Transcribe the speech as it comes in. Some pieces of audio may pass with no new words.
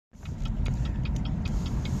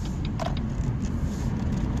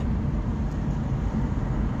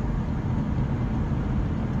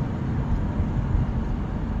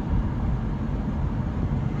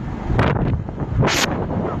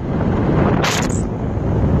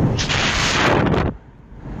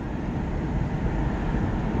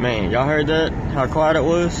Man, y'all heard that? How quiet it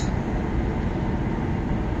was?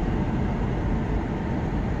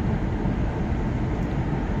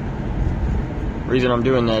 Reason I'm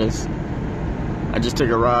doing that is I just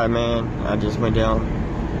took a ride, man. I just went down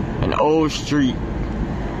an old street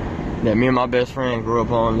that me and my best friend grew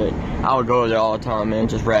up on, that I would go there all the time, man,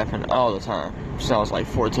 just rapping all the time since I was like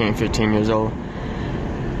 14, 15 years old.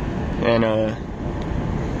 And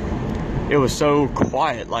it was so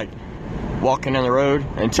quiet, like walking down the road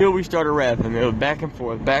until we started rapping. It was back and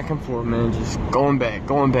forth, man, just going back.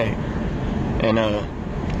 And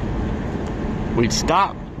we'd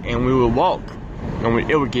stop and we would walk, and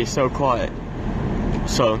it would get so quiet.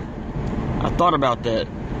 So I thought about that,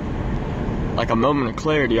 like a moment of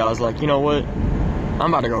clarity. I was like, you know what?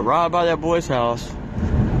 I'm about to go ride by that boy's house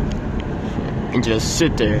and just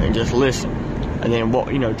sit there and just listen, and then walk,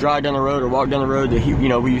 drive down the road or walk down the road that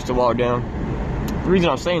we used to walk down. The reason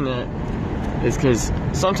I'm saying that is because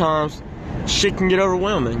sometimes shit can get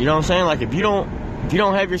overwhelming. You know what I'm saying? Like if you don't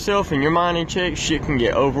have yourself and your mind in check, shit can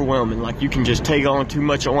get overwhelming. Like you can just take on too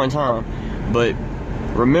much at one time. But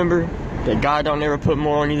remember that God don't ever put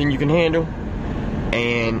more on you than you can handle,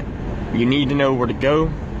 and you need to know where to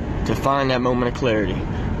go to find that moment of clarity.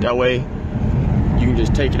 That way you can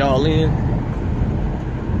just take it all in,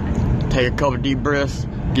 take a couple deep breaths,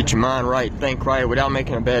 get your mind right, think right, without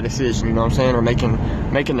making a bad decision, you know what I'm saying, or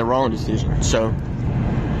making the wrong decision. So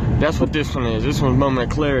that's what this one is. This one's a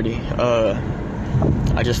moment of clarity.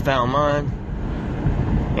 I just found mine,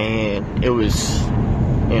 and it was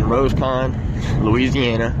in Rose Pine,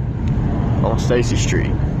 Louisiana, on Stacy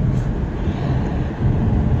Street.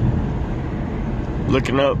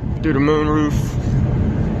 Looking up through the moonroof,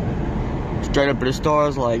 straight up at the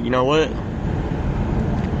stars, like, you know what?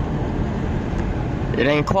 It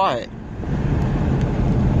ain't quiet.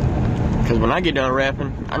 Because when I get done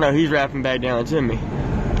rapping, I know he's rapping back down to me.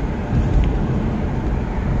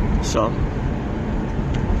 So,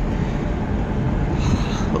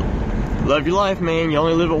 love your life, man. You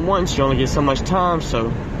only live it once. You only get so much time. So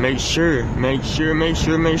make sure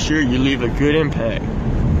you leave a good impact.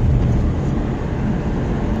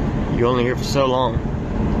 You're only here for so long.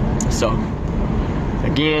 So,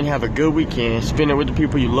 again, have a good weekend. Spend it with the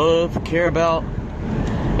people you love, care about.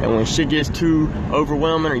 And when shit gets too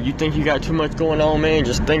overwhelming or you think you got too much going on, man,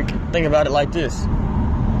 just think about it like this.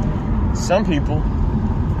 Some people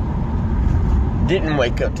didn't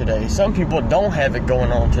wake up today. Some people don't have it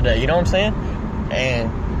going on today. You know what I'm saying?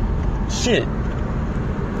 And shit,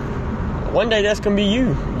 one day that's gonna be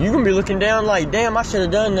you. You're gonna be looking down like, damn, I should have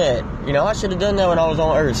done that. I should have done that when I was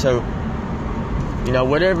on Earth. So,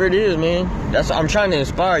 whatever it is, man, I'm trying to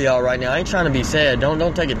inspire y'all right now. I ain't trying to be sad.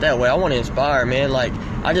 Don't take it that way. I want to inspire, man. Like,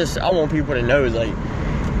 I want people to know, like,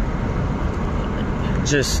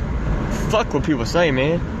 just fuck what people say,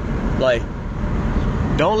 man. Like,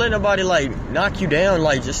 don't let nobody, like, knock you down.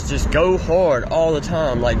 Like, just go hard all the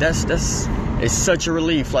time. Like, it's such a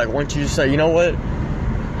relief. Like, once you say, you know what,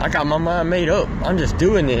 I got my mind made up. I'm just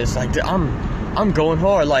doing this. Like, I'm going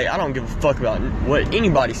hard. Like, I don't give a fuck about what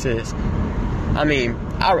anybody says. I mean,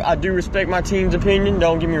 I do respect my team's opinion.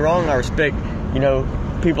 Don't get me wrong. I respect,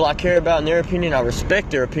 people I care about and their opinion. I respect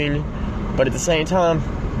their opinion. But at the same time,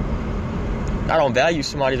 I don't value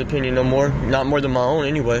somebody's opinion no more. Not more than my own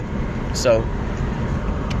anyway. So,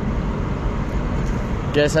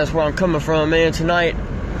 guess that's where I'm coming from, man, tonight.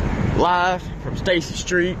 Live from Stacy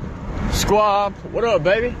Street. Squab, what up,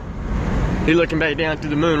 baby? He looking back down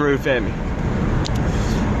through the moonroof at me.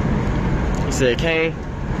 He said, Kane,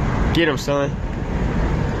 get him, son.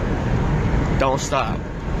 Don't stop.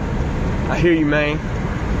 I hear you, man.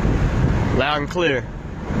 Loud and clear.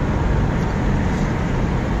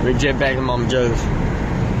 We jet back to Mama Joe's.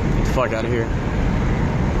 Get the fuck out of here.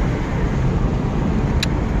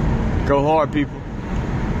 Go hard, people.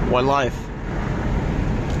 One life.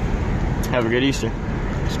 Have a good Easter.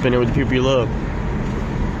 Spend it with the people you love.